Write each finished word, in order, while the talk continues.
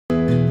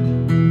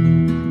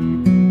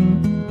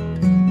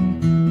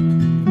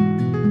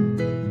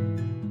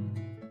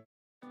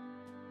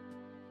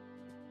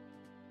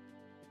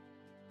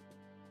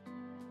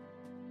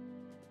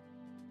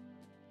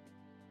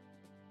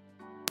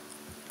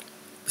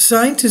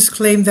Scientists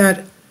claim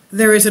that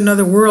there is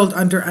another world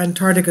under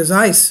Antarctica's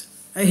ice,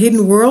 a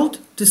hidden world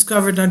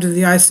discovered under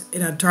the ice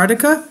in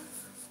Antarctica.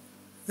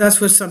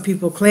 That's what some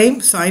people claim,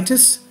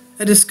 scientists.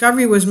 A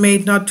discovery was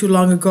made not too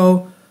long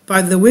ago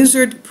by the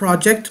Wizard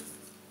project,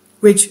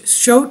 which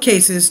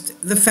showcases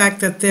the fact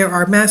that there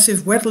are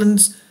massive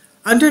wetlands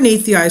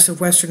underneath the ice of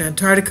Western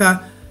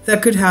Antarctica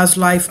that could house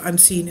life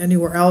unseen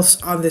anywhere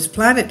else on this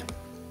planet.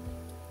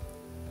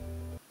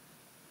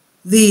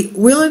 The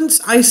Willems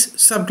Ice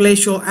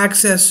Subglacial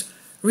Access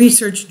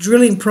Research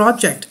Drilling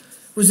Project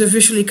was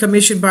officially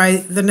commissioned by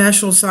the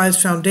National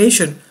Science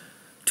Foundation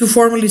to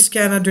formally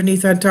scan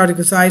underneath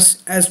Antarctica's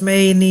ice, as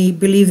many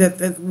believe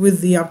that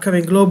with the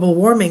upcoming global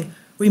warming,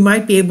 we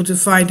might be able to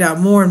find out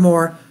more and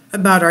more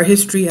about our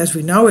history as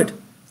we know it.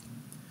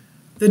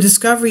 The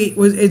discovery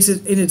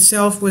in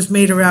itself was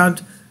made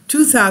around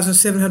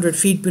 2,700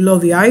 feet below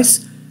the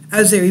ice,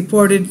 as they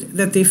reported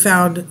that they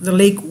found the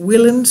Lake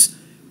Willems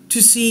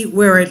to see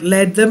where it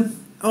led them,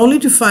 only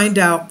to find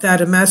out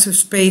that a massive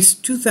space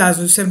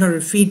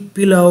 2,700 feet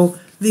below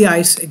the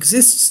ice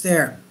exists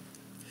there.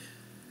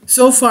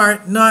 So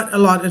far, not a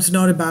lot is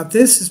known about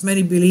this, as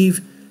many believe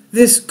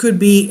this could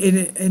be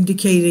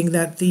indicating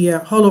that the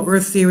hollow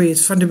earth theory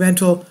is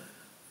fundamental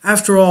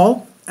after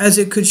all, as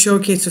it could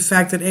showcase the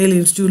fact that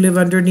aliens do live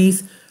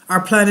underneath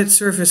our planet's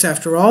surface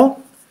after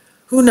all.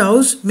 Who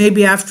knows,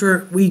 maybe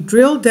after we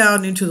drill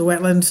down into the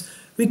wetlands,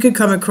 we could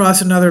come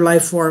across another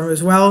life form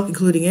as well,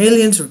 including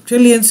aliens,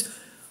 reptilians,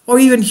 or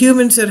even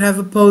humans that have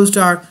opposed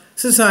our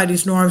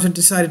society's norms and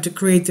decided to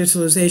create their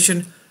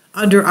civilization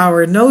under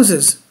our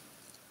noses.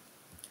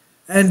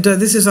 And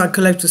this is on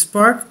Collective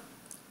Spark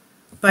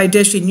by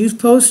Deshi News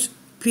Post.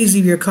 Please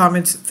leave your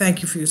comments.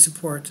 Thank you for your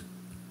support.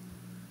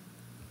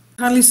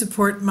 Kindly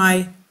support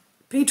my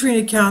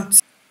Patreon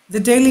account. The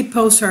daily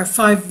posts are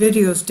 5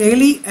 videos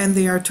daily, and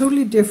they are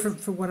totally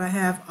different from what I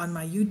have on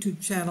my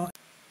YouTube channel.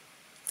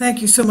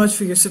 Thank you so much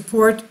for your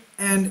support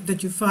and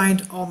that you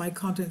find all my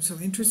content so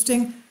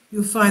interesting.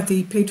 You'll find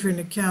the Patreon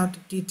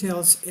account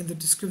details in the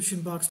description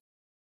box